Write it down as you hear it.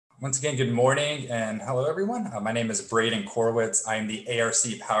Once again, good morning and hello, everyone. My name is Braden Korwitz. I'm the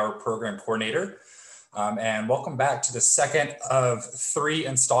ARC Power Program Coordinator. And welcome back to the second of 3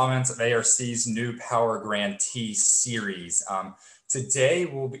 installments of ARC's new Power Grantee series. Today,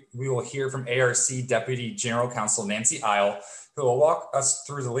 we will hear from ARC Deputy General Counsel Nancy Isle, who will walk us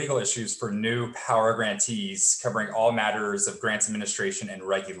through the legal issues for new power grantees, covering all matters of grants administration and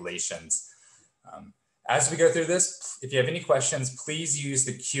regulations. As we go through this, if you have any questions, please use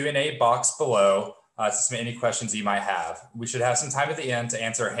the Q&A box below to submit any questions you might have. We should have some time at the end to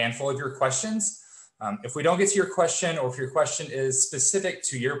answer a handful of your questions. If we don't get to your question, or if your question is specific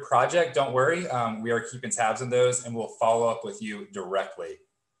to your project, don't worry. We are keeping tabs on those and we'll follow up with you directly.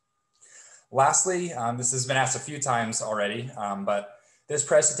 Lastly, this has been asked a few times already, but this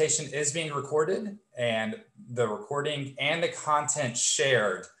presentation is being recorded, and the recording and the content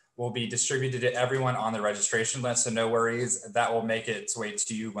shared will be distributed to everyone on the registration list, so no worries. That will make its way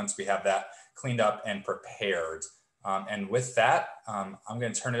to you once we have that cleaned up and prepared. And with that, I'm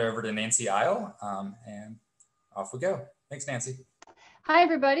going to turn it over to Nancy Isle, and off we go. Thanks, Nancy. Hi,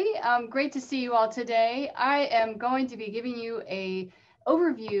 everybody. Great to see you all today. I am going to be giving you an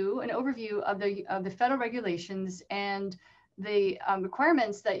overview of the federal regulations and the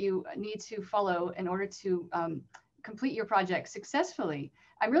requirements that you need to follow in order to complete your project successfully.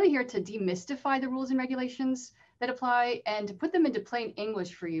 I'm really here to demystify the rules and regulations that apply and to put them into plain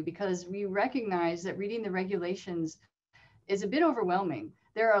English for you, because we recognize that reading the regulations is a bit overwhelming.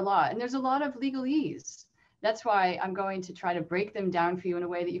 There are a lot, and there's a lot of legalese. That's why I'm going to try to break them down for you in a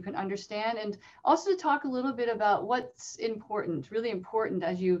way that you can understand, and also talk a little bit about what's important, really important,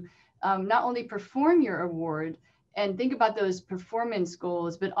 as you not only perform your award and think about those performance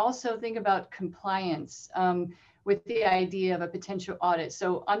goals, but also think about compliance with the idea of a potential audit.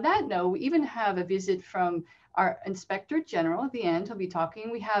 So on that note, we even have a visit from our Inspector General at the end. He'll be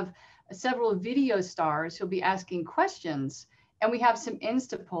talking. We have several video stars who'll be asking questions, and we have some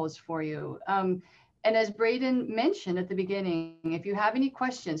Insta polls for you. And as Braden mentioned at the beginning, if you have any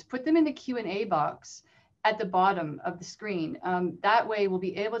questions, put them in the Q&A box at the bottom of the screen. That way we'll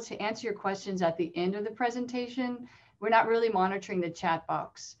be able to answer your questions at the end of the presentation. We're not really monitoring the chat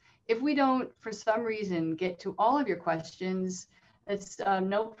box. If we don't, for some reason, get to all of your questions, it's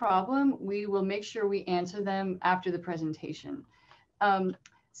no problem. We will make sure we answer them after the presentation.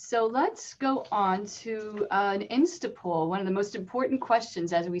 So let's go on to an Insta poll, one of the most important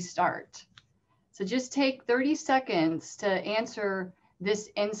questions as we start. So just take 30 seconds to answer this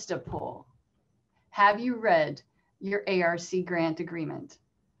Insta poll. Have you read your ARC grant agreement?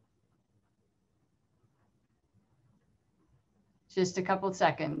 Just a couple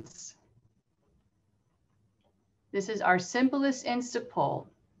seconds. This is our simplest Insta poll.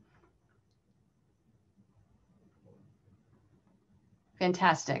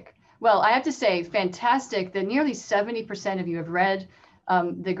 Fantastic. Well, I have to say, fantastic that nearly 70% of you have read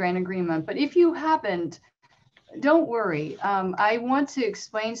the grant agreement. But if you haven't, don't worry. I want to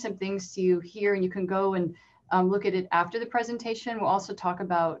explain some things to you here, and you can go and look at it after the presentation. We'll also talk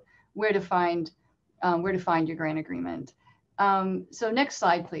about where to find your grant agreement. So next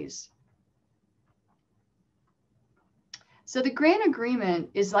slide, please. So the grant agreement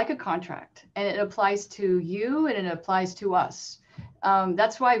is like a contract, and it applies to you and it applies to us.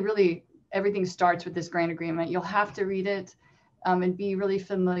 That's why really everything starts with this grant agreement. You'll have to read it and be really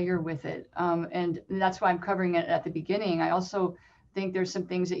familiar with it. And that's why I'm covering it at the beginning. I also think there's some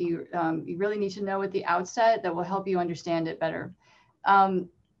things that you really need to know at the outset that will help you understand it better.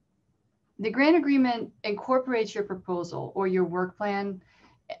 The grant agreement incorporates your proposal or your work plan,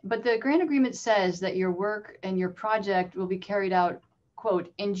 but the grant agreement says that your work and your project will be carried out,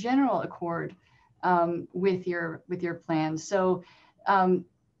 quote, in general accord with your plan. So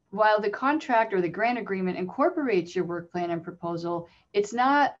while the contract or the grant agreement incorporates your work plan and proposal, it's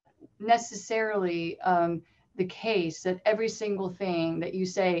not necessarily the case that every single thing that you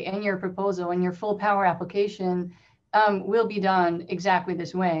say in your proposal and your full power application will be done exactly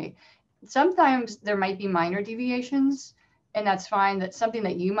this way. Sometimes there might be minor deviations, and that's fine. That's something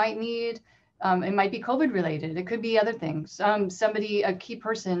that you might need. It might be COVID related. It could be other things. A key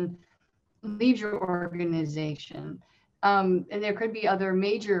person leaves your organization. And there could be other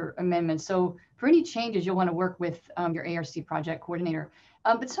major amendments. So for any changes, you'll want to work with your ARC project coordinator.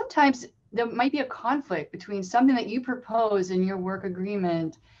 But sometimes there might be a conflict between something that you propose in your work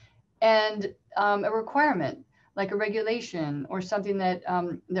agreement and a requirement, like a regulation or something that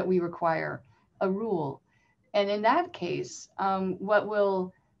that we require, a rule. And in that case, what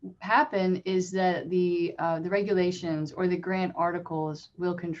will happen is that the regulations or the grant articles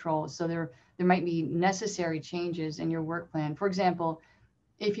will control. So there might be necessary changes in your work plan. For example,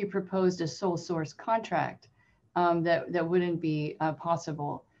 if you proposed a sole source contract, that wouldn't be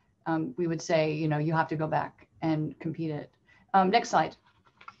possible. We would say, you know, you have to go back and compete it. Next slide.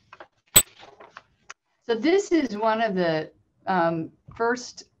 So this is one of the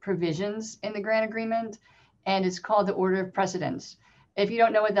first provisions in the grant agreement, and it's called the order of precedence. If you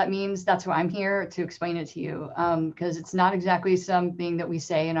don't know what that means, that's why I'm here to explain it to you, because it's not exactly something that we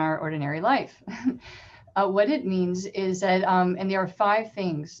say in our ordinary life. What it means is that, and there are 5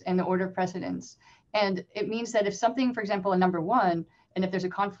 things in the order of precedence. And it means that if something, for example, a number 1, and if there's a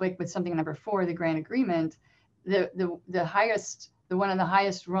conflict with something number 4, the grant agreement, the highest, the one on the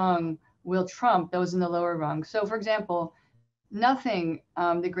highest rung will trump those in the lower rung. So for example, nothing,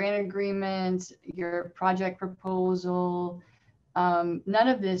 the grant agreement, your project proposal, none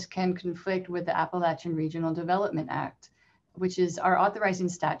of this can conflict with the Appalachian Regional Development Act, which is our authorizing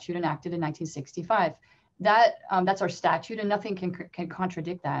statute enacted in 1965. That's our statute, and nothing can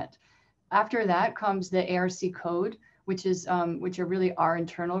contradict that. After that comes the ARC code, which are really our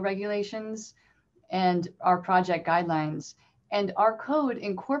internal regulations and our project guidelines. And our code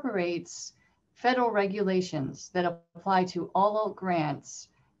incorporates federal regulations that apply to all grants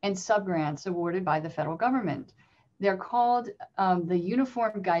and subgrants awarded by the federal government. They're called the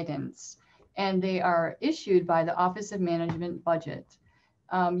Uniform Guidance, and they are issued by the Office of Management Budget.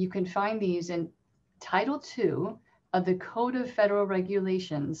 You can find these in Title II of the Code of Federal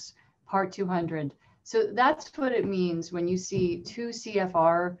Regulations, Part 200. So that's what it means when you see 2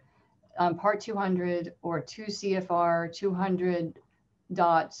 CFR Part 200 or 2 CFR 200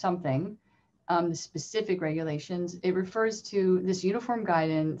 dot something, the specific regulations. It refers to this uniform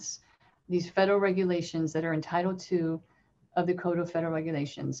guidance, these federal regulations that are in Title II of the Code of Federal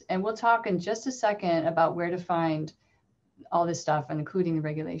Regulations. And we'll talk in just a second about where to find all this stuff, and including the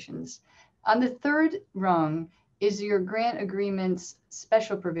regulations. On the 3rd rung is your grant agreement's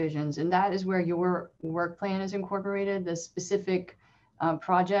special provisions, and that is where your work plan is incorporated, the specific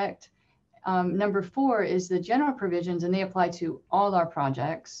project. Number 4 is the general provisions, and they apply to all our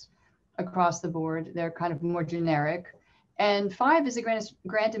projects across the board. They're kind of more generic. And 5 is the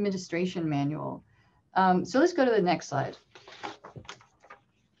grant administration manual. So let's go to the next slide.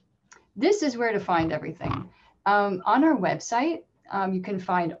 This is where to find everything. On our website, you can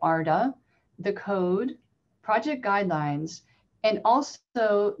find ARDA, the code, project guidelines, and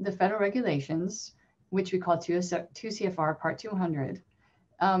also the federal regulations, which we call 2 CFR Part 200.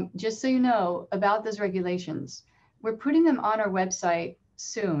 Just so you know about those regulations, we're putting them on our website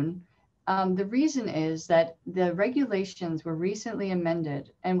soon. The reason is that the regulations were recently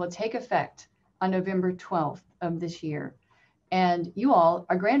amended and will take effect on November 12th of this year. And you all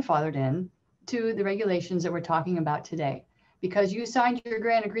are grandfathered in to the regulations that we're talking about today. Because you signed your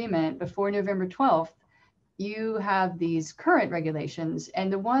grant agreement before November 12th, you have these current regulations,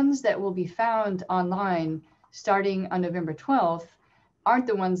 and the ones that will be found online starting on November 12th aren't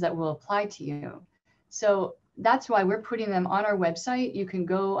the ones that will apply to you. So that's why we're putting them on our website. You can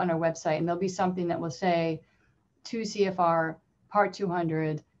go on our website and there'll be something that will say 2 CFR Part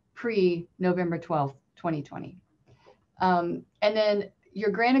 200 pre-November 12th, 2020. And then your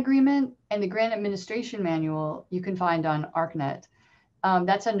grant agreement and the grant administration manual you can find on ArcNet.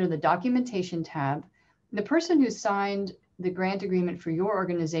 That's under the documentation tab. The person who signed the grant agreement for your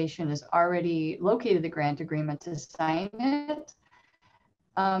organization has already located the grant agreement to sign it.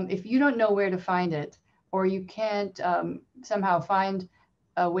 If you don't know where to find it, or you can't somehow find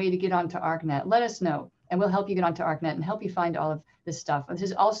a way to get onto ArcNet, let us know, and we'll help you get onto ArcNet and help you find all of this stuff. This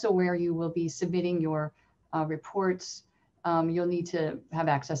is also where you will be submitting your reports. You'll need to have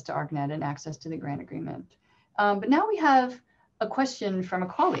access to ArcNet and access to the grant agreement. But now we have a question from a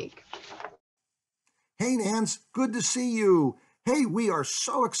colleague. Hey, Nance, good to see you. Hey, we are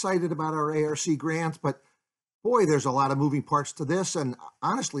so excited about our ARC grant, but boy, there's a lot of moving parts to this. And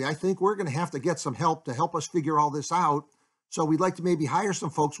honestly, I think we're going to have to get some help to help us figure all this out. So we'd like to maybe hire some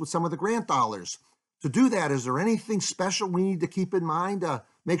folks with some of the grant dollars. To do that, is there anything special we need to keep in mind to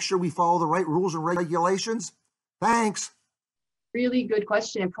make sure we follow the right rules and regulations? Thanks. Really good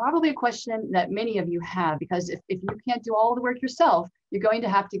question, and probably a question that many of you have, because if you can't do all the work yourself, you're going to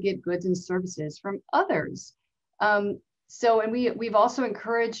have to get goods and services from others. And we've also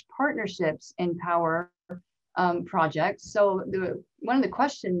encouraged partnerships in power projects. So one of the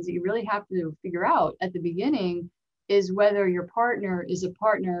questions that you really have to figure out at the beginning is whether your partner is a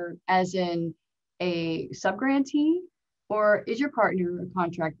partner as in a subgrantee, or is your partner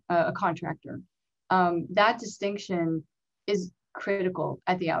a contractor? That distinction is critical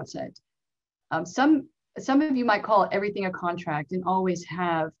at the outset. Some of you might call everything a contract and always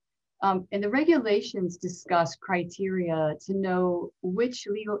have And the regulations discuss criteria to know which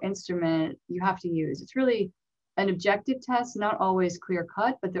legal instrument you have to use. It's really an objective test, not always clear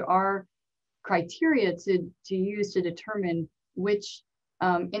cut, but there are criteria to use to determine which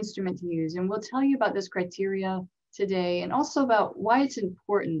instrument to use. And we'll tell you about this criteria today and also about why it's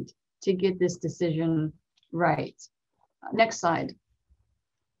important to get this decision right. Next slide.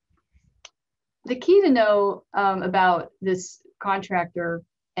 The key to know about this contractor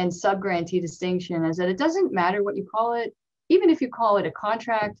and subgrantee distinction is that it doesn't matter what you call it. Even if you call it a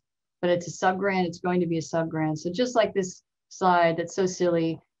contract, but it's a subgrant, it's going to be a subgrant. So just like this slide that's so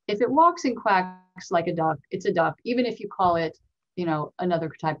silly, if it walks and quacks like a duck, it's a duck, even if you call it, you know,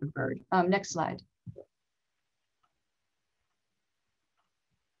 another type of bird. Next slide.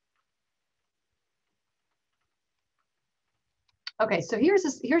 Okay, so here's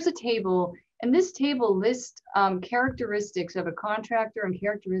a table, and this table lists characteristics of a contractor and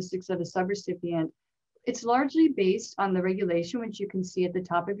characteristics of a subrecipient. It's largely based on the regulation, which you can see at the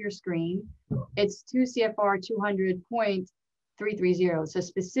top of your screen. It's 2 CFR 200.330. So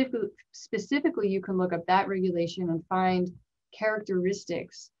specifically, you can look up that regulation and find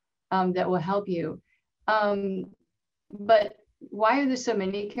characteristics that will help you. But why are there so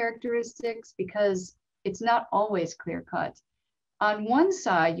many characteristics? Because it's not always clear cut. On one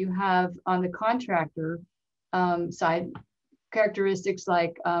side, you have on the contractor side, characteristics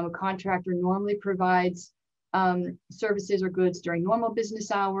like a contractor normally provides services or goods during normal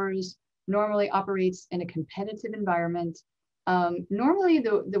business hours, normally operates in a competitive environment. Normally,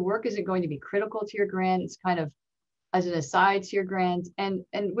 the work isn't going to be critical to your grant. It's kind of as an aside to your grant and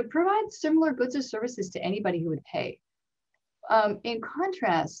would provide similar goods or services to anybody who would pay. In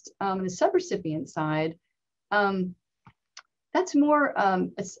contrast, on the subrecipient side, that's more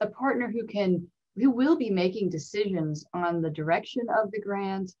a partner who will be making decisions on the direction of the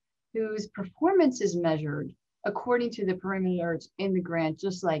grant, whose performance is measured according to the parameters in the grant,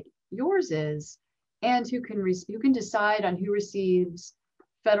 just like yours is, and who can decide on who receives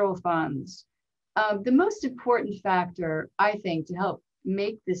federal funds. The most important factor, I think, to help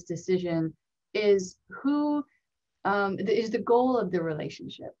make this decision is the goal of the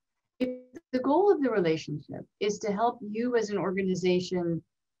relationship. If the goal of the relationship is to help you as an organization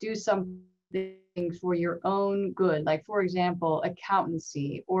do something for your own good, like for example,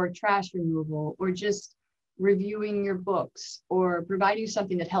 accountancy or trash removal, or just reviewing your books or providing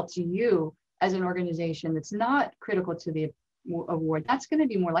something that helps you as an organization that's not critical to the award, that's going to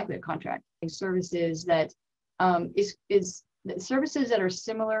be more likely a contract. Services that services that are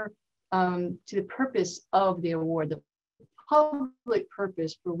similar to the purpose of the award, the public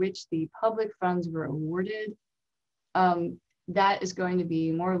purpose for which the public funds were awarded, that is going to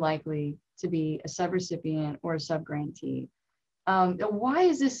be more likely to be a subrecipient or a subgrantee. Why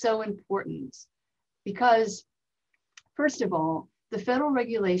is this so important? Because, first of all, the federal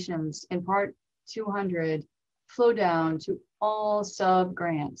regulations in Part 200 flow down to all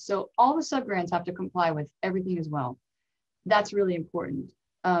subgrants. So all the subgrants have to comply with everything as well. That's really important.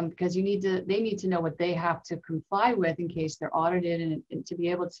 Because they need to know what they have to comply with in case they're audited and to be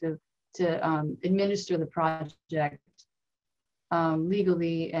able to administer the project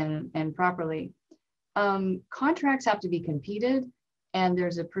legally and properly. Contracts have to be competed, and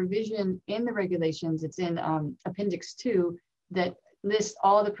there's a provision in the regulations, it's in Appendix 2, that lists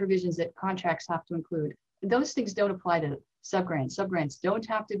all the provisions that contracts have to include. Those things don't apply to subgrants. Subgrants don't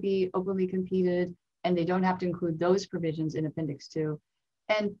have to be openly competed, and they don't have to include those provisions in Appendix 2.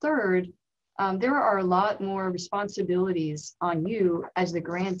 And third, there are a lot more responsibilities on you as the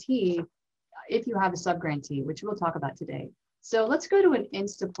grantee if you have a subgrantee, which we'll talk about today. So let's go to an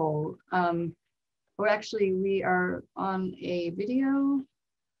Instapoll. Or actually, we are on a video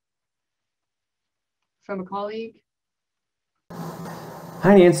from a colleague.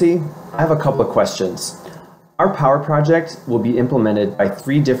 Hi, Nancy. I have a couple of questions. Our power project will be implemented by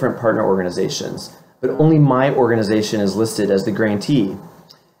 3 different partner organizations, but only my organization is listed as the grantee.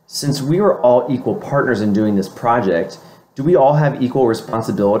 Since we are all equal partners in doing this project, do we all have equal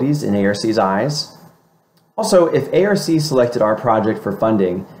responsibilities in ARC's eyes? Also, if ARC selected our project for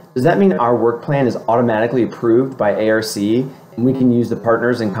funding, does that mean our work plan is automatically approved by ARC and we can use the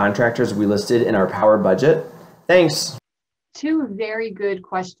partners and contractors we listed in our power budget? Thanks. 2 very good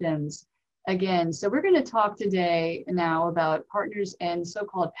questions. Again, so we're going to talk today now about partners and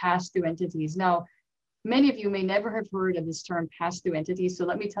so-called pass-through entities. Now, many of you may never have heard of this term pass-through entities, so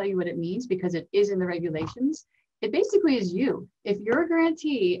let me tell you what it means because it is in the regulations. It basically is you. If you're a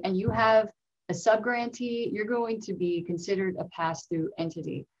grantee and you have a subgrantee, you're going to be considered a pass-through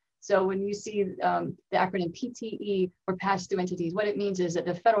entity. So when you see the acronym PTE or pass-through entities, what it means is that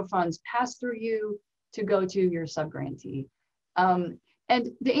the federal funds pass through you to go to your subgrantee. And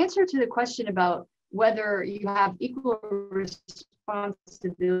the answer to the question about whether you have equal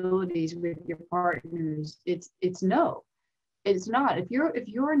responsibilities with your partners, it's no. It's not. If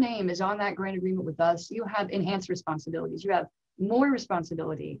your name is on that grant agreement with us, you have enhanced responsibilities. You have more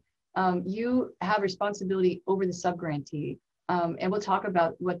responsibility. You have responsibility over the subgrantee, and we'll talk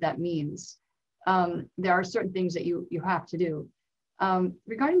about what that means. There are certain things that you have to do.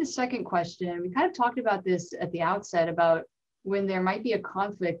 Regarding the second question, we kind of talked about this at the outset about when there might be a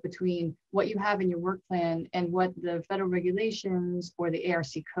conflict between what you have in your work plan and what the federal regulations or the ARC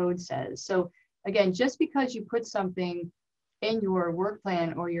code says. So again, just because you put something in your work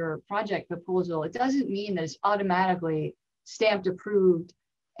plan or your project proposal, it doesn't mean that it's automatically stamped approved.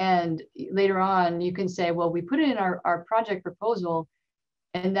 And later on, you can say, well, we put it in our project proposal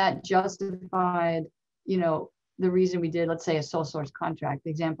and that justified, you know, the reason we did, let's say, a sole source contract, the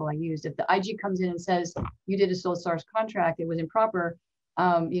example I used. If the IG comes in and says, you did a sole source contract, it was improper,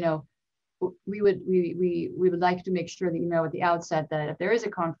 you know, we would like to make sure that you know at the outset that if there is a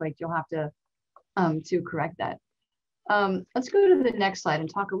conflict, you'll have to correct that. Let's go to the next slide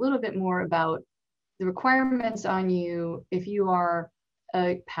and talk a little bit more about the requirements on you if you are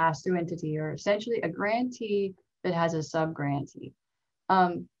a pass-through entity or essentially a grantee that has a sub-grantee.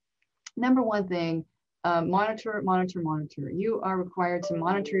 Number one thing, monitor. You are required to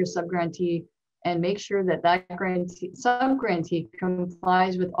monitor your sub-grantee and make sure that that sub-grantee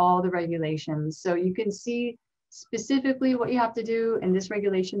complies with all the regulations. So you can see specifically what you have to do in this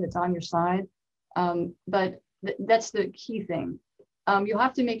regulation that's on your slide, but that's the key thing. You'll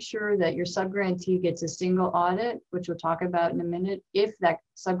have to make sure that your sub-grantee gets a single audit, which we'll talk about in a minute, if that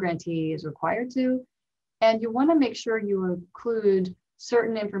sub-grantee is required to. And you want to make sure you include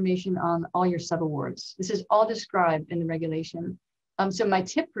certain information on all your subawards. This is all described in the regulation. So my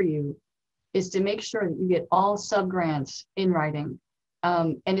tip for you is to make sure that you get all sub-grants in writing.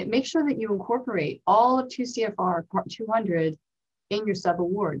 And make sure that you incorporate all of 2 CFR Part 200 in your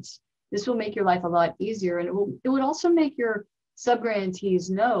sub-awards. This will make your life a lot easier, and it would also make your sub-grantees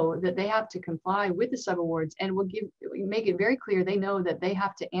know that they have to comply with the sub-awards, and will make it very clear they know that they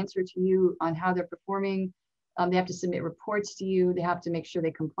have to answer to you on how they're performing. They have to submit reports to you. They have to make sure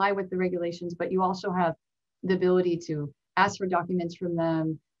they comply with the regulations, but you also have the ability to ask for documents from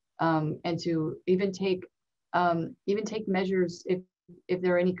them, and to even take measures if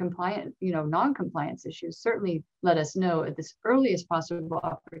there are any compliant, non-compliance issues. Certainly let us know at this earliest possible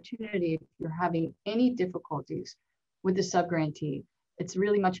opportunity if you're having any difficulties with the sub-grantee. It's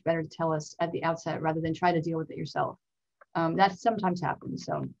really much better to tell us at the outset rather than try to deal with it yourself. That sometimes happens.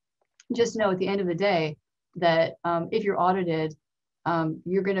 So just know at the end of the day that if you're audited,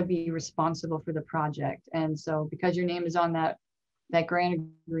 you're going to be responsible for the project. And so because your name is on that grant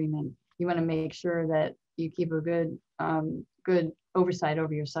agreement, you want to make sure that you keep a good oversight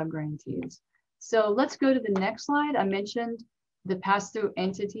over your sub-grantees. So let's go to the next slide. I mentioned the pass-through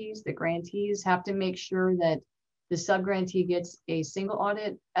entities, the grantees have to make sure that the sub-grantee gets a single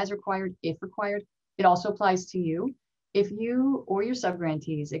audit as required, if required. It also applies to you. If you or your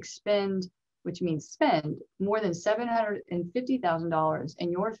sub-grantees expend, which means spend, more than $750,000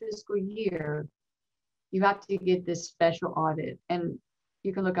 in your fiscal year, you have to get this special audit. And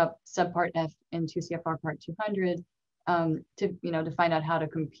you can look up subpart F in 2 CFR Part 200 to find out how to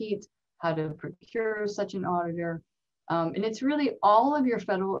compete, how to procure such an auditor. And it's really all of your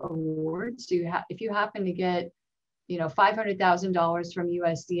federal awards. So if you happen to get $500,000 from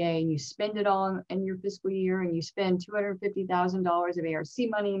USDA and you spend it all in your fiscal year, and you spend $250,000 of ARC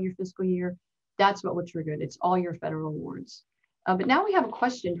money in your fiscal year, that's what will trigger it. It's all your federal awards. But now we have a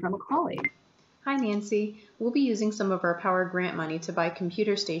question from a colleague. Hi, Nancy. We'll be using some of our Power grant money to buy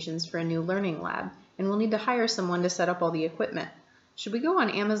computer stations for a new learning lab, and we'll need to hire someone to set up all the equipment. Should we go on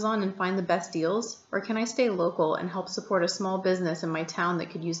Amazon and find the best deals, or can I stay local and help support a small business in my town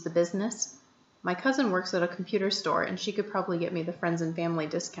that could use the business? My cousin works at a computer store, and she could probably get me the friends and family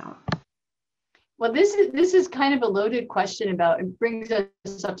discount. Well, this is kind of a loaded question it brings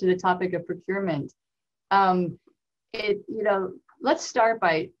us up to the topic of procurement. Let's start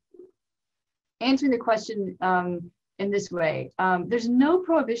by answering the question in this way. There's no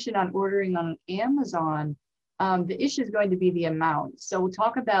prohibition on ordering on Amazon. The issue is going to be the amount. So we'll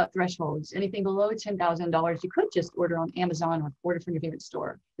talk about thresholds. Anything below $10,000, you could just order on Amazon or order from your favorite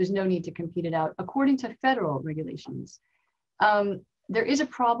store. There's no need to compete it out according to federal regulations. There is a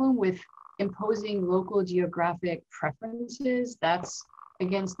problem with imposing local geographic preferences. That's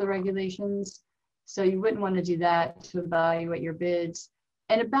against the regulations. So you wouldn't want to do that to evaluate your bids.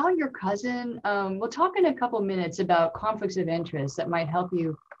 And about your cousin, we'll talk in a couple minutes about conflicts of interest that might help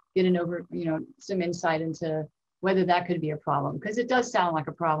you get some insight into whether that could be a problem, because it does sound like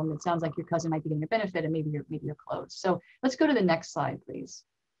a problem. It sounds like your cousin might be getting a benefit, and maybe you're close. So let's go to the next slide, please.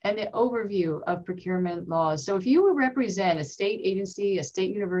 And the overview of procurement laws. So if you represent a state agency, a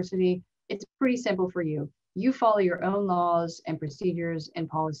state university, it's pretty simple for you. You follow your own laws and procedures and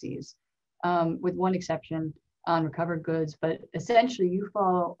policies, with one exception on recovered goods, but essentially you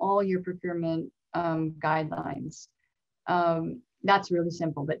follow all your procurement guidelines. That's really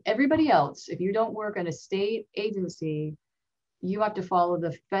simple, but everybody else, if you don't work at a state agency, you have to follow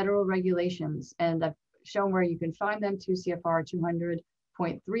the federal regulations, and I've shown where you can find them, 2 CFR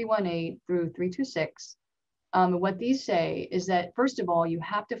 200.318 through 326. What these say is that, first of all, you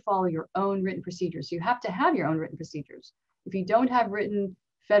have to follow your own written procedures. So you have to have your own written procedures. If you don't have written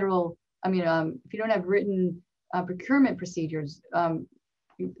if you don't have written procurement procedures,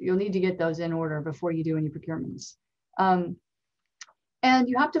 you'll need to get those in order before you do any procurements. And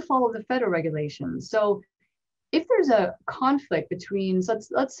you have to follow the federal regulations. So if there's a conflict between, so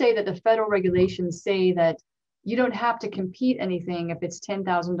let's say that the federal regulations say that you don't have to compete anything if it's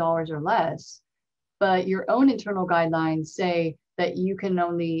 $10,000 or less, but your own internal guidelines say that you can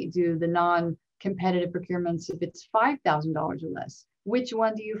only do the non-competitive procurements if it's $5,000 or less. Which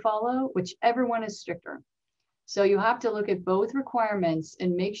one do you follow? Whichever one is stricter. So you have to look at both requirements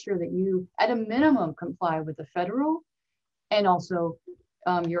and make sure that you, at a minimum, comply with the federal and also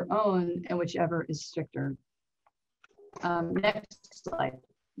your own, and whichever is stricter. Next slide.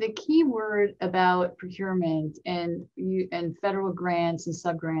 The key word about procurement and federal grants and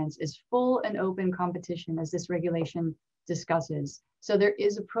subgrants is full and open competition, as this regulation discusses. So there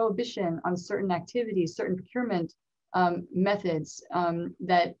is a prohibition on certain activities, certain procurement methods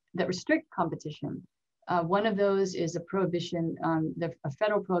that restrict competition. One of those is a prohibition, a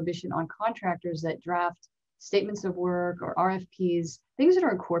federal prohibition on contractors that draft statements of work or RFPs, things that are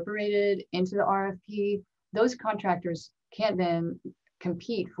incorporated into the RFP. Those contractors can't then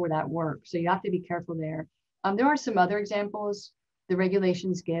compete for that work. So you have to be careful there. There are some other examples the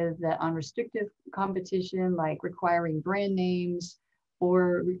regulations give that on restrictive competition, like requiring brand names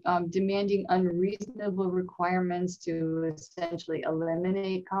or demanding unreasonable requirements to essentially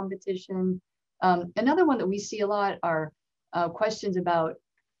eliminate competition. Another one that we see a lot are questions about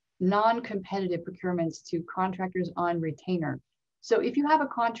non-competitive procurements to contractors on retainer. So if you have a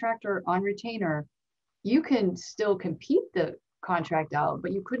contractor on retainer, you can still compete the contract out,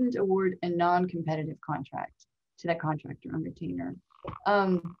 but you couldn't award a non-competitive contract to that contractor on retainer.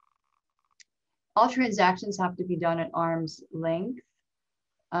 All transactions have to be done at arm's length.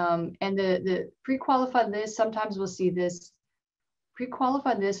 And the pre-qualified list, sometimes we'll see this,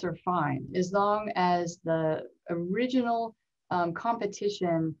 pre-qualified lists are fine as long as the original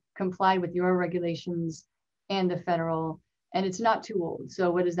competition complied with your regulations and the federal, and it's not too old. So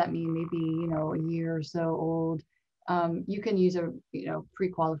what does that mean? Maybe, a year or so old. You can use a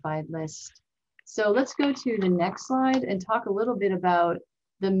pre-qualified list. So let's go to the next slide and talk a little bit about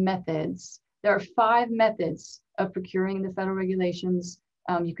the methods. There are 5 methods of procuring the federal regulations.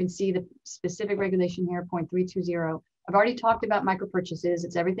 You can see the specific regulation here, 0.320. I've already talked about micro purchases.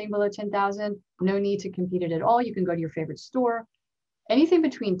 It's everything below 10,000. No need to compete it at all. You can go to your favorite store. Anything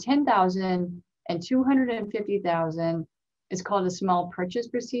between 10,000 and 250,000 is called a small purchase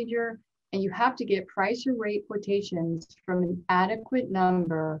procedure. And you have to get price or rate quotations from an adequate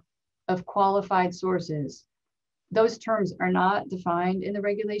number of qualified sources. Those terms are not defined in the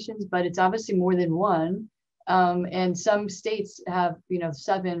regulations, but it's obviously more than one. And some states have,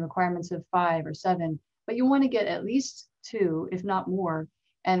 7 requirements of 5 or 7, but you want to get at least 2, if not more.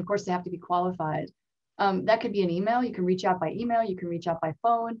 And of course, they have to be qualified. That could be an email. You can reach out by email. You can reach out by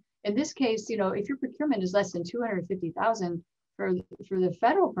phone. In this case, if your procurement is less than 250,000 for the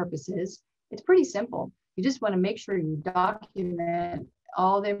federal purposes, it's pretty simple. You just want to make sure you document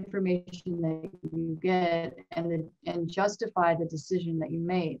all the information that you get and justify the decision that you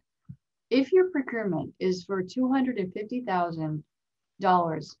made. If your procurement is for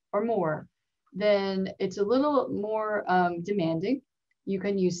 $250,000 or more, then it's a little more demanding. You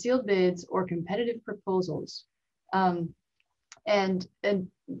can use sealed bids or competitive proposals. And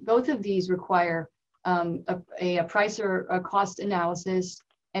both of these require a price or a cost analysis,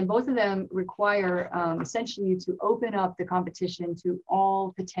 and both of them require essentially you to open up the competition to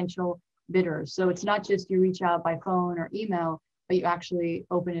all potential bidders. So it's not just you reach out by phone or email, but you actually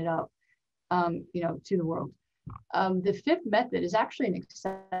open it up, to the world. The 5th method is actually an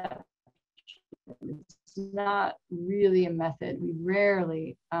exception. It's not really a method. We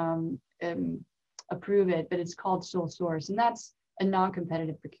rarely approve it, but it's called sole source. And that's a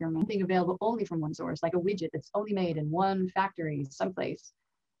non-competitive procurement, being available only from one source, like a widget that's only made in one factory someplace,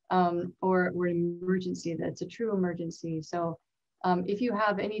 or an emergency that's a true emergency. So if you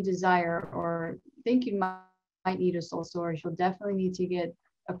have any desire or think you might need a sole source, you'll definitely need to get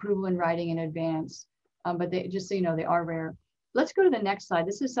approval in writing in advance. But they, just so you know, they are rare. Let's go to the next slide.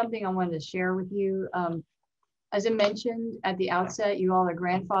 This is something I wanted to share with you. As I mentioned at the outset, you all are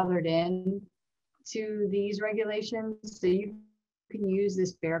grandfathered in to these regulations, so you can use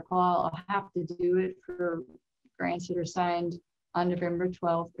this bear claw. I'll have to do it for grants that are signed on November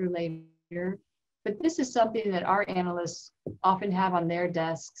 12th or later. But this is something that our analysts often have on their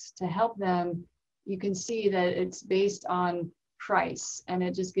desks to help them. You can see that it's based on price, and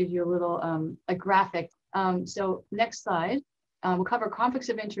it just gives you a little a graphic. So next slide. We'll cover conflicts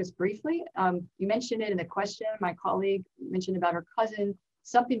of interest briefly. You mentioned it in the question. My colleague mentioned about her cousin.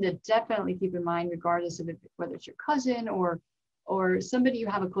 Something to definitely keep in mind, regardless of whether it's your cousin or somebody you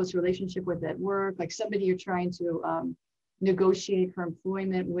have a close relationship with at work, like somebody you're trying to negotiate for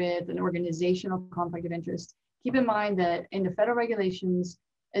employment with, an organizational conflict of interest. Keep in mind that in the federal regulations,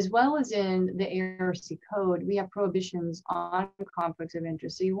 as well as in the ARC code, we have prohibitions on conflicts of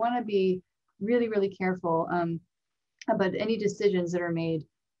interest. So you want to be really, really careful about any decisions that are made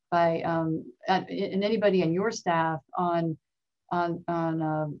by and anybody on your staff on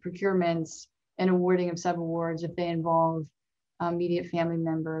procurements and awarding of subawards if they involve immediate family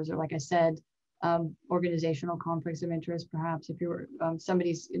members, or like I said, organizational conflicts of interest, perhaps if you're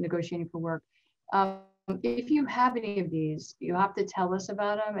somebody's negotiating for work. If you have any of these, you have to tell us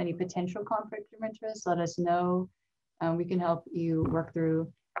about them, any potential conflict of interest, let us know. We can help you work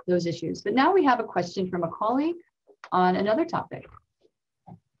through those issues. But now we have a question from a colleague on another topic.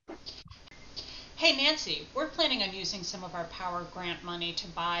 Hey Nancy, we're planning on using some of our power grant money to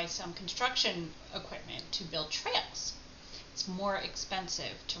buy some construction equipment to build trails. It's more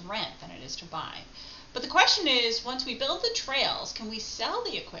expensive to rent than it is to buy. But the question is, once we build the trails, can we sell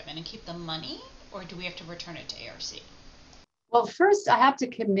the equipment and keep the money, or do we have to return it to ARC? Well, first, I have to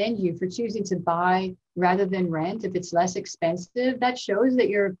commend you for choosing to buy rather than rent if it's less expensive. That shows that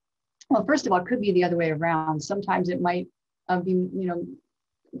you're, well, first of all, it could be the other way around. Sometimes it might be, you know,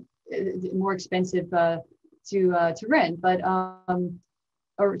 more expensive to rent, but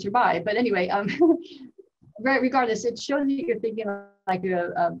or to buy. But anyway, regardless, it shows that you're thinking like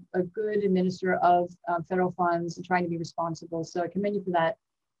a good administrator of federal funds and trying to be responsible. So I commend you for that.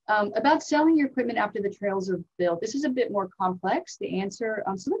 About selling your equipment after the trails are built, this is a bit more complex, the answer.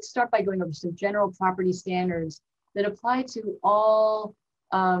 So let's start by going over some general property standards that apply to all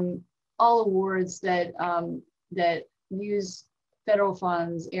awards that that use federal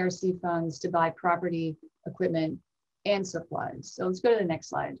funds, ARC funds to buy property, equipment, and supplies. So let's go to the next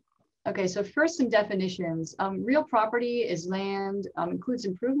slide. Okay, so first some definitions. Real property is land, includes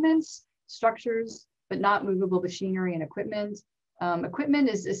improvements, structures, but not movable machinery and equipment. Equipment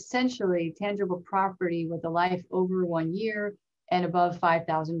is essentially tangible property with a life over 1 year and above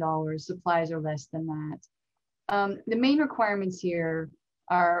 $5,000. Supplies are less than that. The main requirements here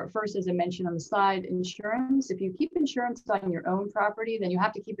are, first, as I mentioned on the slide, insurance. If you keep insurance on your own property, then you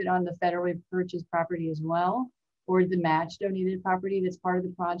have to keep it on the federally purchased property as well, or the match donated property that's part of the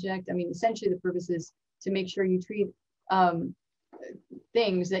project. I mean, essentially the purpose is to make sure you treat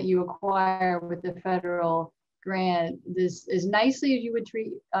things that you acquire with the federal grant this as nicely as you would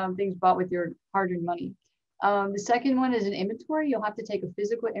treat things bought with your hard-earned money. The second one is an inventory. You'll have to take a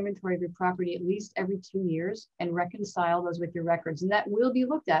physical inventory of your property at least every 2 years and reconcile those with your records. And that will be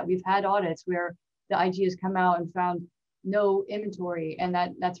looked at. We've had audits where the IG has come out and found no inventory, and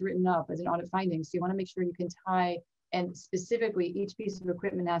that's written up as an audit finding. So you want to make sure you can tie, and specifically each piece of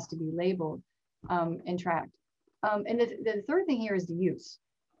equipment has to be labeled and tracked. And the third thing here is the use.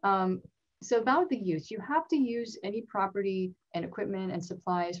 So about the use, you have to use any property and equipment and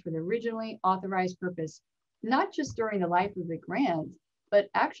supplies for the originally authorized purpose, not just during the life of the grant, but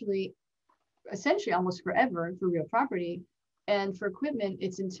actually essentially almost forever for real property. And for equipment,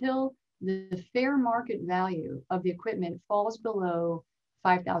 it's until the fair market value of the equipment falls below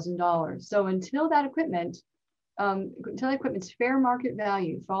 $5,000. So until that equipment's fair market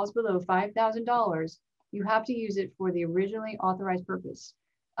value falls below $5,000, you have to use it for the originally authorized purpose.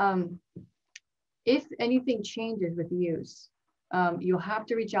 If anything changes with use, you'll have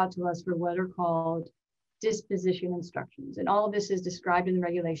to reach out to us for what are called disposition instructions. And all of this is described in the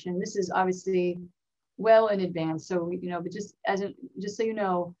regulation. This is obviously well in advance. So, but just so you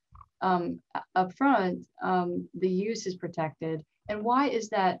know, up front, the use is protected. And why is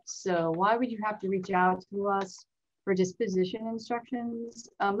that so? Why would you have to reach out to us? for disposition instructions.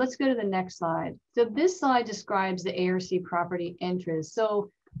 Let's go to the next slide. So this slide describes the ARC property interest.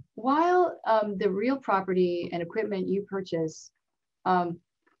 So while the real property and equipment you purchase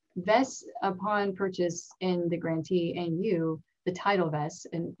vests upon purchase in the grantee, and you, the title vests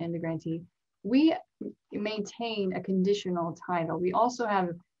in the grantee, we maintain a conditional title. We also have,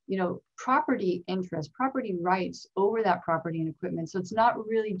 you know, property interest, property rights over that property and equipment. So it's not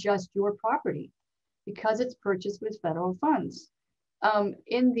really just your property because it's purchased with federal funds.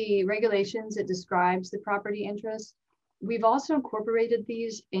 In the regulations, it describes the property interest. We've also incorporated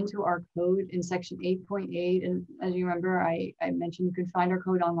these into our code in section 8.8. And as you remember, I mentioned you can find our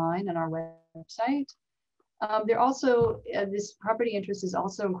code online on our website. They're also, this property interest is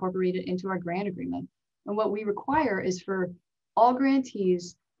also incorporated into our grant agreement. And what we require is for all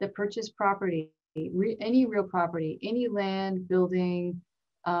grantees that purchase property, any real property, any land, building,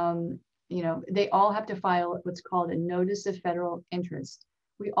 you know, they all have to file what's called a notice of federal interest.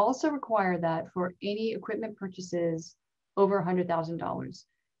 We also require that for any equipment purchases over $100,000.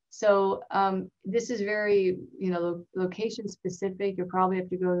 So this is very, you know, location specific. You'll probably have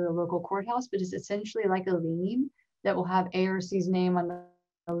to go to the local courthouse, but it's essentially like a lien that will have ARC's name on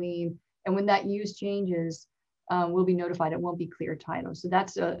the lien. And when that use changes, we'll be notified. It won't be clear title. So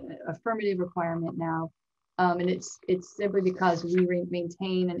that's an affirmative requirement now. And it's simply because we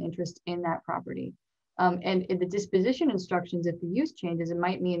maintain an interest in that property. And in the disposition instructions, if the use changes, it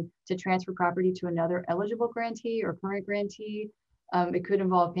might mean to transfer property to another eligible grantee or current grantee. It could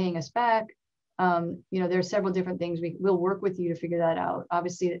involve paying us back. You know, there are several different things. We'll work with you to figure that out.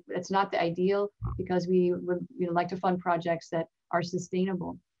 Obviously, it's not the ideal because we would, you know, like to fund projects that are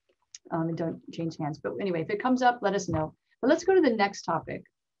sustainable and don't change hands. But anyway, if it comes up, let us know. But let's go to the next topic.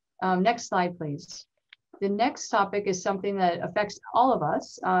 Next slide, please. The next topic is something that affects all of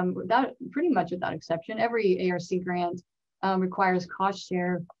us, pretty much without exception. Every ARC grant requires cost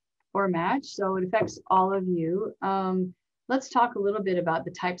share or match, so it affects all of you. Let's talk a little bit about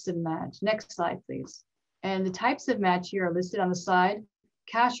the types of match. Next slide, please. And the types of match here are listed on the slide: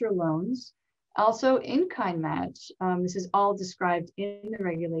 cash or loans, also in-kind match. This is all described in the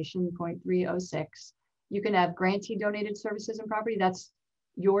regulation 0.306. You can have grantee donated services and property. That's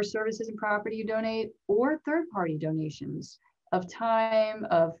your services and property you donate, or third-party donations of time,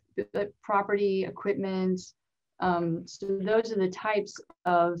 of property, equipment. So those are the types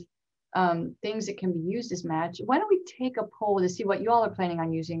of things that can be used as match. Why don't we take a poll to see what you all are planning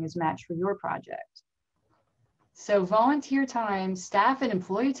on using as match for your project? So volunteer time, staff and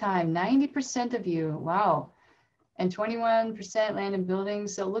employee time, 90% of you, wow. And 21% land and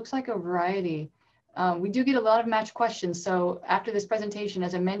buildings, so it looks like a variety. We do get a lot of match questions. So after this presentation,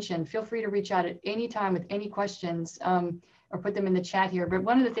 as I mentioned, feel free to reach out at any time with any questions or put them in the chat here. But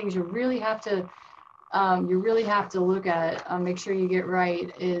one of the things you really have to look at, make sure you get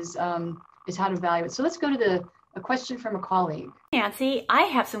right, is how to value it. So let's go to a question from a colleague. Nancy, I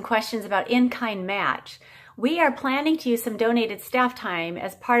have some questions about in-kind match. We are planning to use some donated staff time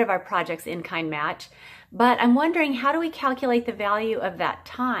as part of our project's in-kind match, but I'm wondering, how do we calculate the value of that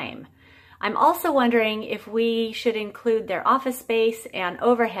time? I'm also wondering if we should include their office space and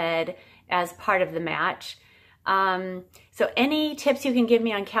overhead as part of the match. So any tips you can give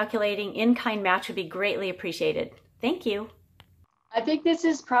me on calculating in-kind match would be greatly appreciated. Thank you. I think this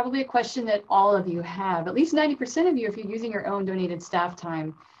is probably a question that all of you have, at least 90% of you if you're using your own donated staff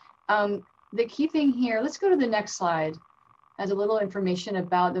time. The key thing here, let's go to the next slide, has a little information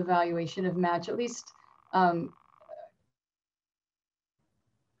about the valuation of match, at least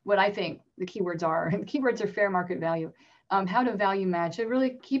what I think the keywords are. The keywords are fair market value. How to value match. I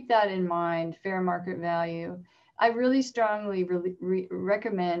really keep that in mind, fair market value. I really strongly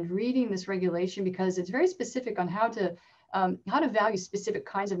recommend reading this regulation because it's very specific on how to value specific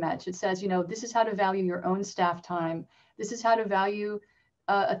kinds of match. It says, you know, this is how to value your own staff time. This is how to value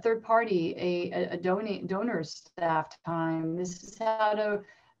a third party, a donor's staff time. This is how to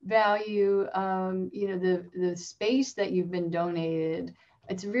value, you know, the space that you've been donated.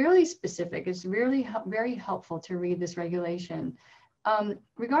 It's really specific. It's really very helpful to read this regulation.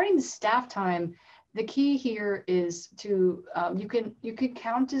 Regarding the staff time, the key here is to you can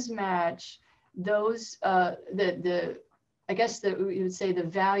count as match those I guess you would say the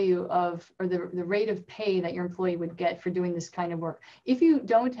value of, or the rate of pay that your employee would get for doing this kind of work. If you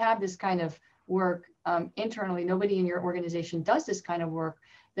don't have this kind of work internally, nobody in your organization does this kind of work,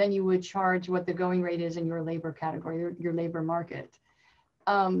 then you would charge what the going rate is in your labor category, your labor market.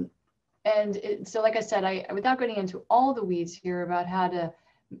 So like I said, without getting into all the weeds here about how to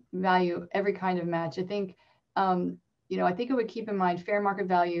value every kind of match, I think, you know, I think it would keep in mind fair market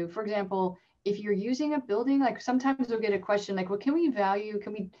value. For example, if you're using a building, like sometimes we'll get a question like, well, can we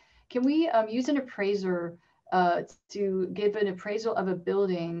use an appraiser to give an appraisal of a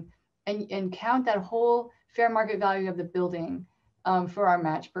building and count that whole fair market value of the building for our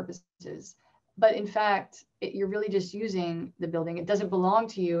match purposes? But in fact, you're really just using the building. It doesn't belong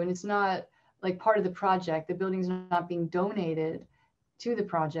to you, and it's not like part of the project. The building's not being donated to the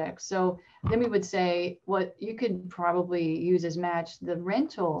project. So then we would say what you could probably use as match the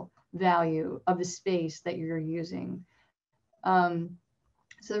rental value of the space that you're using. So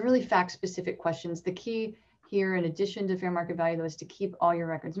really fact-specific questions. The key here, in addition to fair market value, though, is to keep all your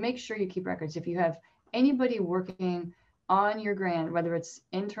records. Make sure you keep records. If you have anybody working on your grant, whether it's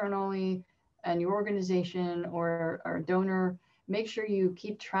internally in your organization or a donor, make sure you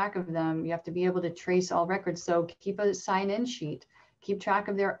keep track of them. You have to be able to trace all records. So keep a sign-in sheet, keep track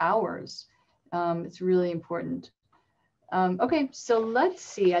of their hours. It's really important. Okay, so let's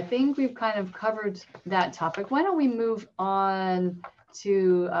see. I think we've kind of covered that topic. Why don't we move on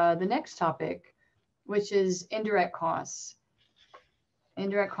to the next topic, which is indirect costs.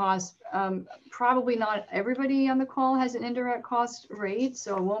 Indirect costs, probably not everybody on the call has an indirect cost rate,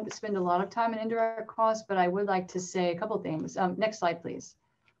 so I won't spend a lot of time on indirect costs, but I would like to say a couple of things. Next slide, please.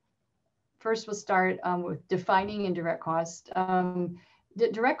 First, we'll start with defining indirect costs.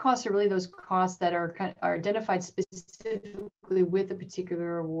 Direct costs are really those costs that are identified specifically with a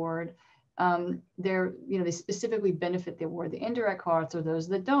particular award. They specifically benefit the award. The indirect costs are those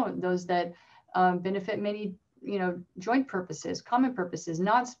that don't, those that benefit many, joint purposes, common purposes,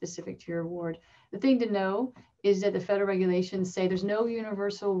 not specific to your award. The thing to know is that the federal regulations say there's no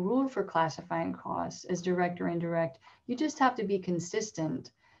universal rule for classifying costs as direct or indirect. You just have to be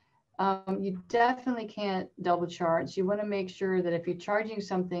consistent. You definitely can't double charge. You want to make sure that if you're charging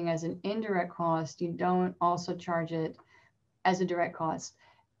something as an indirect cost, you don't also charge it as a direct cost.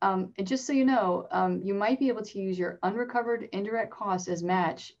 And just so you know, you might be able to use your unrecovered indirect costs as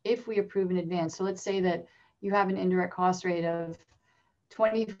match if we approve in advance. So let's say that you have an indirect cost rate of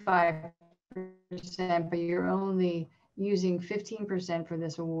 25%, but you're only using 15% for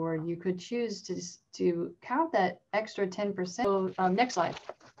this award. You could choose to count that extra 10%. So next slide.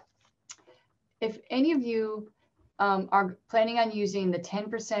 If any of you are planning on using the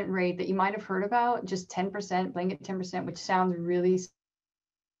 10% rate that you might have heard about, just 10%, blanket 10%, which sounds really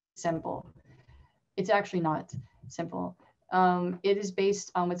simple. It's actually not simple. It is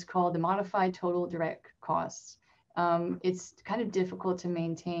based on what's called the modified total direct costs. It's kind of difficult to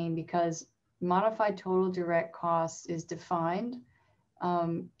maintain because modified total direct costs is defined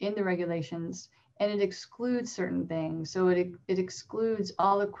in the regulations, and it excludes certain things. So it excludes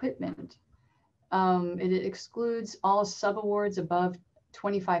all equipment. It excludes all subawards above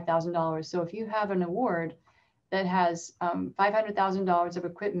 $25,000. So if you have an award that has $500,000 of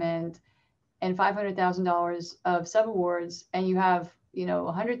equipment and $500,000 of subawards, and you have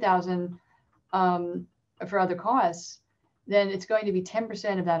 $100,000 for other costs, then it's going to be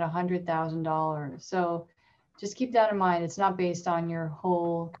 10% of that $100,000. So just keep that in mind. It's not based on your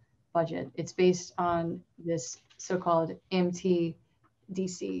whole budget. It's based on this so-called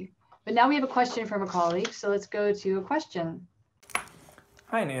MTDC. But now we have a question from a colleague, so let's go to a question.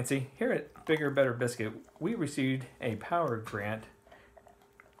 Hi, Nancy. Here at Bigger Better Biscuit, we received a power grant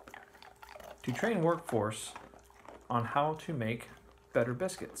to train workforce on how to make better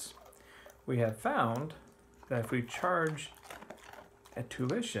biscuits. We have found that if we charge a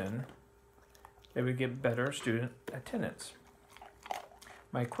tuition, that we get better student attendance.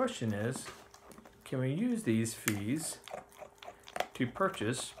 My question is, can we use these fees to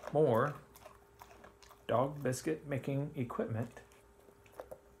purchase more dog biscuit making equipment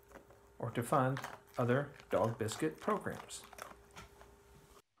or to fund other dog biscuit programs?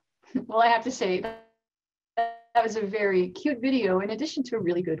 Well, I have to say that was a very cute video in addition to a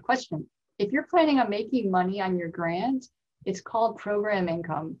really good question. If you're planning on making money on your grant, it's called program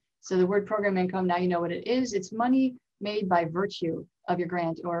income. So the word program income, now you know what it is. It's money made by virtue of your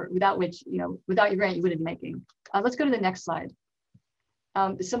grant, or without which, without your grant, you wouldn't be making. Let's go to the next slide.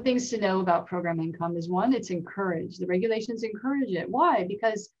 Some things to know about program income is one, it's encouraged. The regulations encourage it. Why?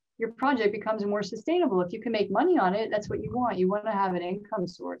 Because your project becomes more sustainable. If you can make money on it, that's what you want. You want to have an income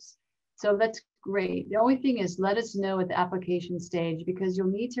source. So that's great. The only thing is let us know at the application stage, because you'll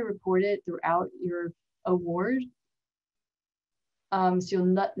need to report it throughout your award. So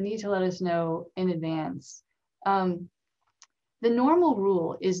you'll need to let us know in advance. The normal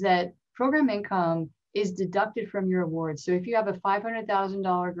rule is that program income is deducted from your award. So if you have a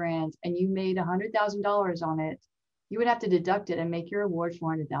 $500,000 grant and you made $100,000 on it, you would have to deduct it and make your award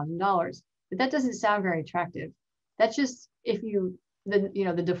 $400,000. But that doesn't sound very attractive. That's just if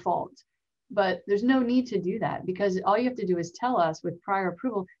the default. but there's no need to do that because all you have to do is tell us with prior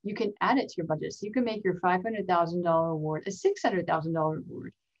approval, you can add it to your budget. So you can make your $500,000 award a $600,000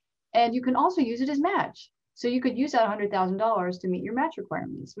 award. And you can also use it as match. So you could use that $100,000 to meet your match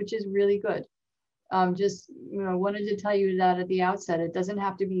requirements, which is really good. Just wanted to tell you that at the outset. It doesn't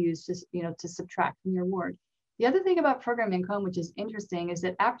have to be used to subtract from your award. The other thing about program income, which is interesting, is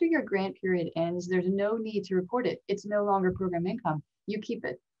that after your grant period ends, there's no need to report it. It's no longer program income. You keep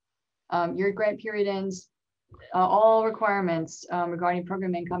it. Your grant period ends, all requirements regarding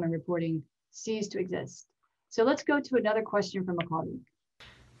program income and reporting cease to exist. So let's go to another question from a colleague.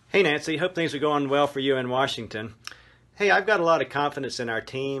 Hey Nancy, hope things are going well for you in Washington. Hey, I've got a lot of confidence in our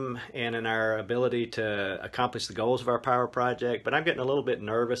team and in our ability to accomplish the goals of our power project, but I'm getting a little bit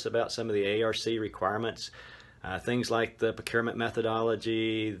nervous about some of the ARC requirements. Things like the procurement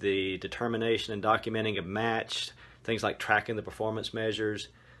methodology, the determination and documenting of match, things like tracking the performance measures.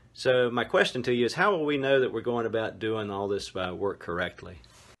 So my question to you is, how will we know that we're going about doing all this work correctly?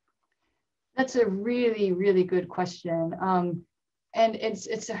 That's a really, really good question. And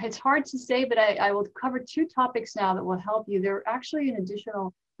it's hard to say, but I will cover two topics now that will help you. There are actually an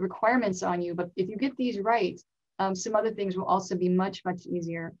additional requirements on you, but if you get these right, some other things will also be much, much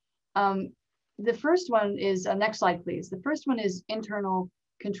easier. The first one is, next slide, please. The first one is internal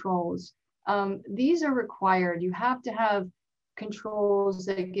controls. These are required. You have to have controls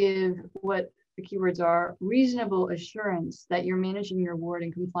that give what the keywords are: reasonable assurance that you're managing your award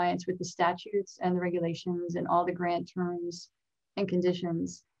in compliance with the statutes and the regulations and all the grant terms and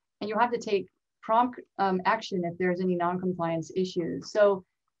conditions. And you have to take prompt action if there's any non-compliance issues. So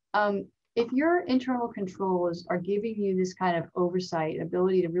if your internal controls are giving you this kind of oversight,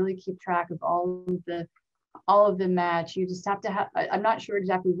 ability to really keep track of all of the match, you just have to have, I'm not sure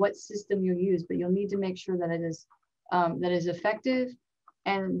exactly what system you'll use, but you'll need to make sure that it is effective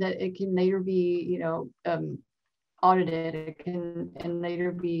and that it can later be, audited, it can and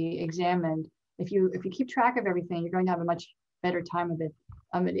later be examined. If you keep track of everything, you're going to have a much better time of it.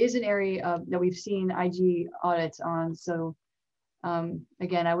 It is an area that we've seen IG audits on. So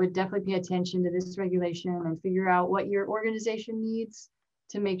again, I would definitely pay attention to this regulation and figure out what your organization needs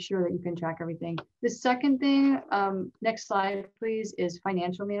to make sure that you can track everything. The second thing, next slide, please, is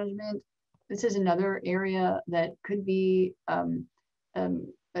financial management. This is another area that could be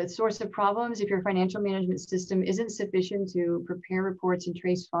a source of problems. If your financial management system isn't sufficient to prepare reports and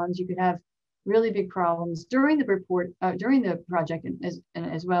trace funds, you could have really big problems during the report, during the project, and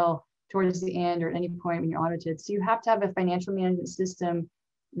as well towards the end or at any point when you're audited. So you have to have a financial management system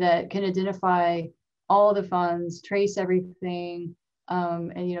that can identify all the funds, trace everything,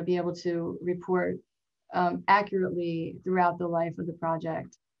 and be able to report accurately throughout the life of the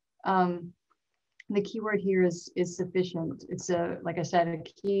project. The keyword here is sufficient. It's like I said, a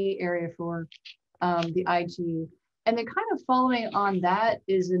key area for the IG. And then kind of following on that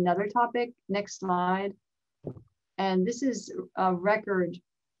is another topic. Next slide. And this is record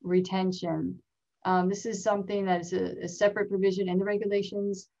retention. This is something that is a separate provision in the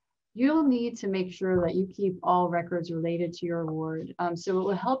regulations. You'll need to make sure that you keep all records related to your award. So it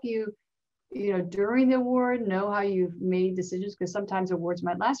will help you, during the award, know how you've made decisions, because sometimes awards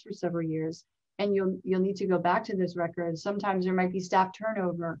might last for several years, and you'll need to go back to those records. Sometimes there might be staff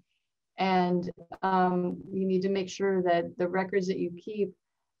turnover, and you need to make sure that the records that you keep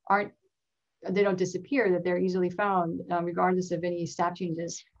they don't disappear, that they're easily found, regardless of any staff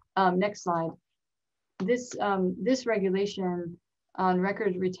changes. Next slide. This regulation on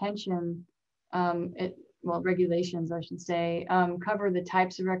record retention, regulations, I should say, cover the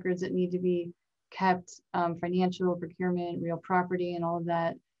types of records that need to be kept, financial, procurement, real property, and all of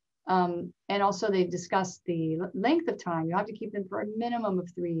that. And also they discuss the length of time. You have to keep them for a minimum of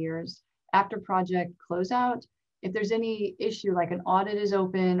 3 years after project closeout. If there's any issue, like an audit is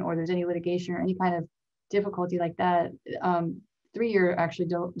open or there's any litigation or any kind of difficulty like that, 3 year actually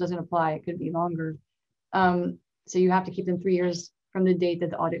doesn't apply. It could be longer. So you have to keep them 3 years from the date that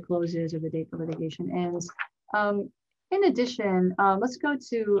the audit closes or the date the litigation ends. In addition, let's go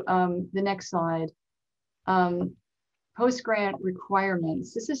to the next slide. Post-grant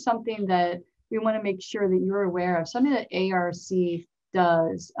requirements. This is something that we want to make sure that you're aware of, something that ARC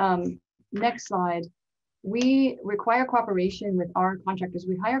does. Next slide. We require cooperation with our contractors.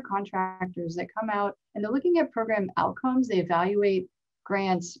 We hire contractors that come out and they're looking at program outcomes. They evaluate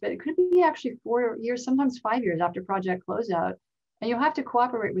grants, but it could be actually 4 years, sometimes 5 years after project closeout. And you'll have to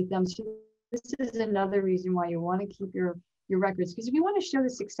cooperate with them. So this is another reason why you want to keep your records, because if you want to show the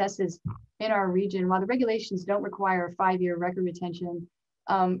successes in our region, while the regulations don't require a 5-year record retention,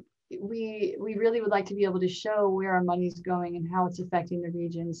 we really would like to be able to show where our money's going and how it's affecting the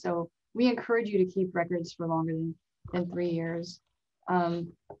region. So we encourage you to keep records for longer than 3 years.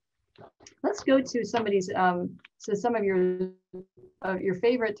 Let's go to somebody's, so some of your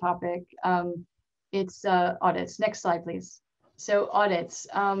favorite topic. It's audits. Next slide, please. So audits.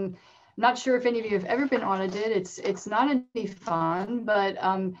 Not sure if any of you have ever been audited. It's not any fun, but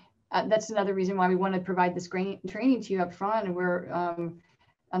that's another reason why we want to provide this training to you up front. And we're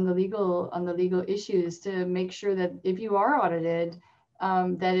on the legal issues to make sure that if you are audited,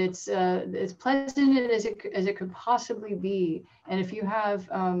 that it's as pleasant as it could possibly be. And if you have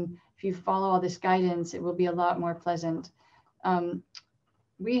if you follow all this guidance, it will be a lot more pleasant.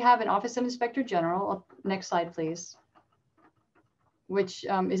 We have an Office of Inspector General. Next slide, please. Which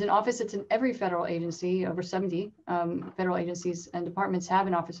is an office that's in every federal agency. Over 70 federal agencies and departments have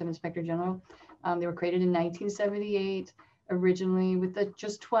an Office of Inspector General. They were created in 1978, originally with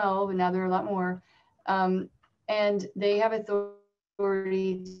just 12, and now there are a lot more. And they have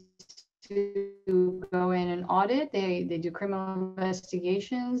authority to go in and audit. They do criminal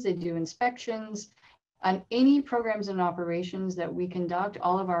investigations, they do inspections on any programs and operations that we conduct.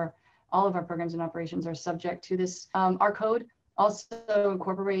 All of our programs and operations are subject to this. Our code also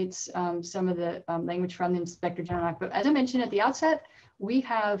incorporates some of the language from the Inspector General Act. But as I mentioned at the outset, we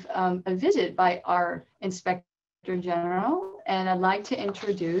have a visit by our Inspector General, and I'd like to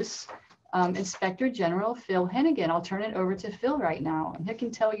introduce Inspector General Phil Hennigan. I'll turn it over to Phil right now, and he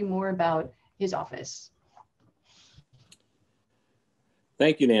can tell you more about his office.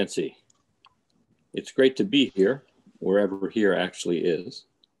 Thank you, Nancy. It's great to be here, wherever here actually is.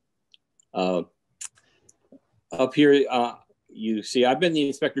 Up here, you see, I've been the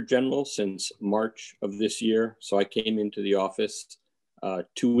Inspector General since March of this year. So I came into the office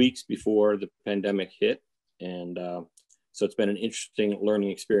 2 weeks before the pandemic hit. And so it's been an interesting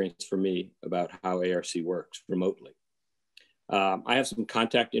learning experience for me about how ARC works remotely. I have some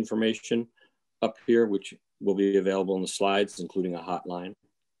contact information up here, which will be available in the slides, including a hotline.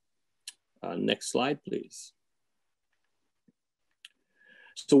 Next slide, please.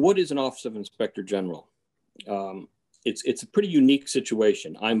 So what is an Office of Inspector General? It's a pretty unique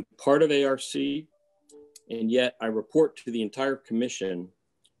situation. I'm part of ARC, and yet I report to the entire commission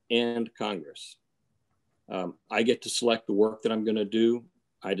and Congress. I get to select the work that I'm going to do.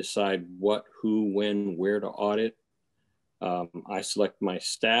 I decide what, who, when, where to audit. I select my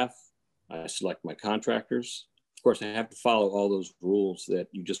staff. I select my contractors. Of course, I have to follow all those rules that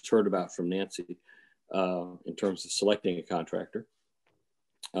you just heard about from Nancy in terms of selecting a contractor.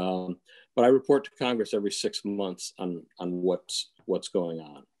 But I report to Congress every 6 months on what's going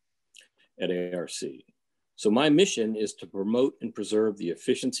on at ARC. So my mission is to promote and preserve the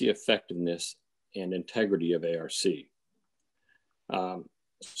efficiency, effectiveness, and integrity of ARC.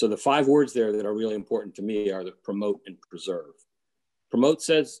 So the 5 words there that are really important to me are the promote and preserve. Promote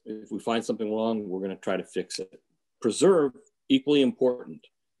says if we find something wrong, we're going to try to fix it. Preserve, equally important.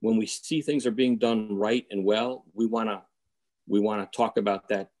 When we see things are being done right and well, we want to talk about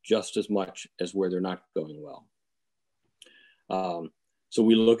that just as much as where they're not going well. So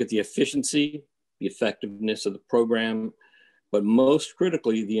we look at the efficiency, the effectiveness of the program, but most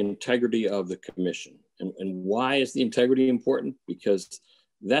critically, the integrity of the commission. And why is the integrity important? Because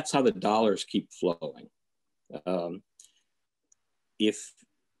that's how the dollars keep flowing.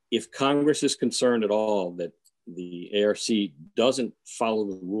 If Congress is concerned at all that the ARC doesn't follow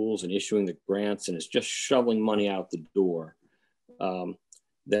the rules in issuing the grants and is just shoveling money out the door,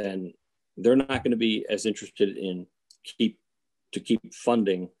 then they're not going to be as interested in keep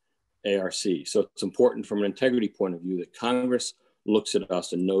funding ARC. So it's important from an integrity point of view that Congress looks at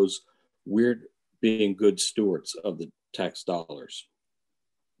us and knows we're being good stewards of the tax dollars.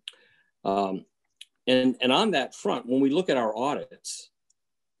 And on that front, when we look at our audits,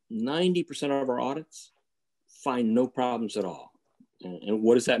 90% of our audits find no problems at all. And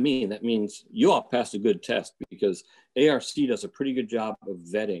what does that mean? That means you all passed a good test because ARC does a pretty good job of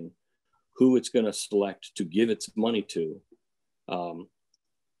vetting who it's going to select to give its money to.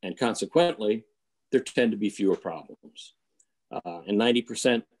 And consequently, there tend to be fewer problems. And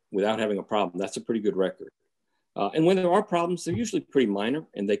 90% without having a problem, that's a pretty good record. And when there are problems, they're usually pretty minor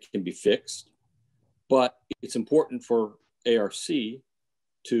and they can be fixed. But it's important for ARC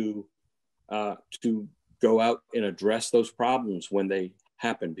to go out and address those problems when they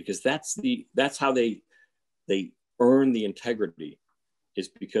happen, because that's how they earn the integrity, is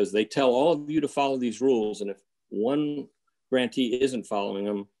because they tell all of you to follow these rules. And if one grantee isn't following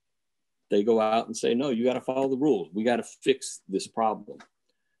them, they go out and say, no, you got to follow the rules. We got to fix this problem.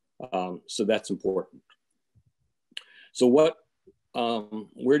 So that's important. So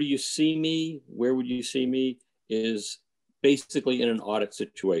where do you see me? Where would you see me is basically in an audit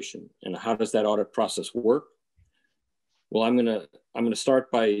situation. And how does that audit process work? Well, I'm gonna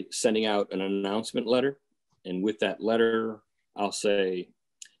start by sending out an announcement letter. And with that letter, I'll say,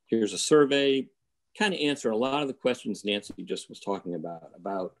 here's a survey, kind of answer a lot of the questions Nancy just was talking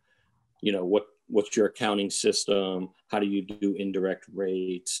about, you know, what's your accounting system? How do you do indirect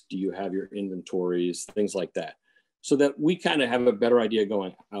rates? Do you have your inventories? Things like that. So that we kind of have a better idea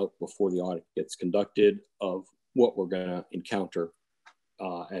going out before the audit gets conducted of what we're going to encounter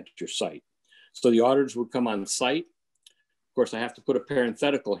at your site. So the auditors would come on site. Of course, I have to put a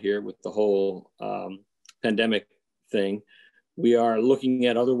parenthetical here with the whole pandemic thing. We are looking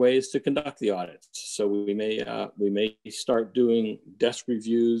at other ways to conduct the audits. So we may start doing desk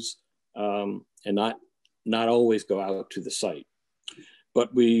reviews and not always go out to the site.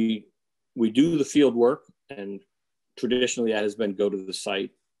 But we do the field work, and traditionally that has been go to the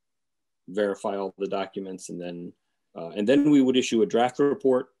site, verify all the documents, and then we would issue a draft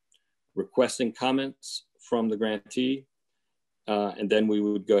report requesting comments from the grantee, and then we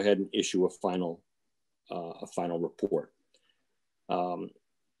would go ahead and issue a final report.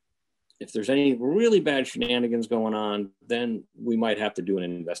 If there's any really bad shenanigans going on, then we might have to do an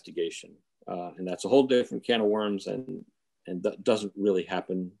investigation, and that's a whole different can of worms, and that doesn't really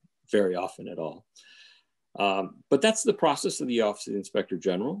happen very often at all. But that's the process of the Office of the Inspector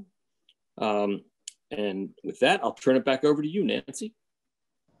General. And with that, I'll turn it back over to you, Nancy.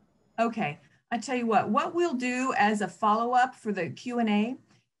 Okay, I tell you what we'll do as a follow-up for the Q&A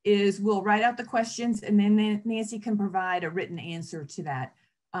is we'll write out the questions, and then Nancy can provide a written answer to that.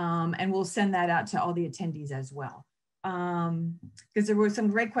 And we'll send that out to all the attendees as well. Because there were some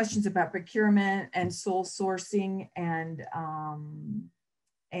great questions about procurement and sole sourcing and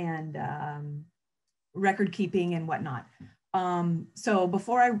record keeping and whatnot. So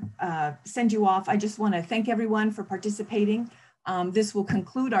before I send you off, I just want to thank everyone for participating. This will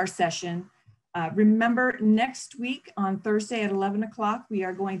conclude our session. Remember, next week on Thursday at 11 o'clock, we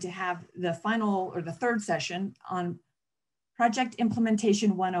are going to have the final or the third session on Project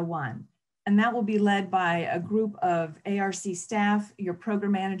Implementation 101. And that will be led by a group of ARC staff, your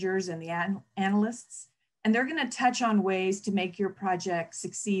program managers, and the analysts. And they're going to touch on ways to make your project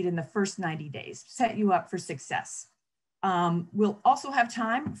succeed in the first 90 days, set you up for success. We'll also have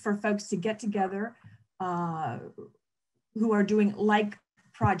time for folks to get together who are doing like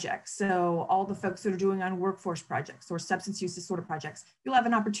projects. So all the folks that are doing on workforce projects or substance use disorder projects, you'll have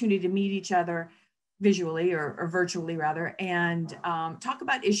an opportunity to meet each other visually or virtually rather, and talk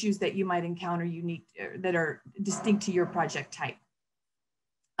about issues that you might encounter unique, that are distinct to your project type.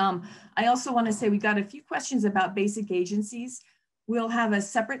 I also want to say we got a few questions about basic agencies. We'll have a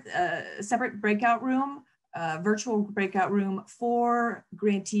separate breakout room, virtual breakout room for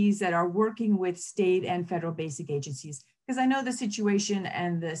grantees that are working with state and federal basic agencies. Because I know the situation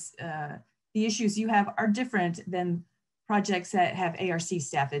and the issues you have are different than projects that have ARC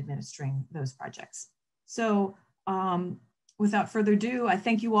staff administering those projects. So without further ado, I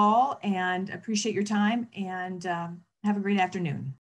thank you all and appreciate your time, and have a great afternoon.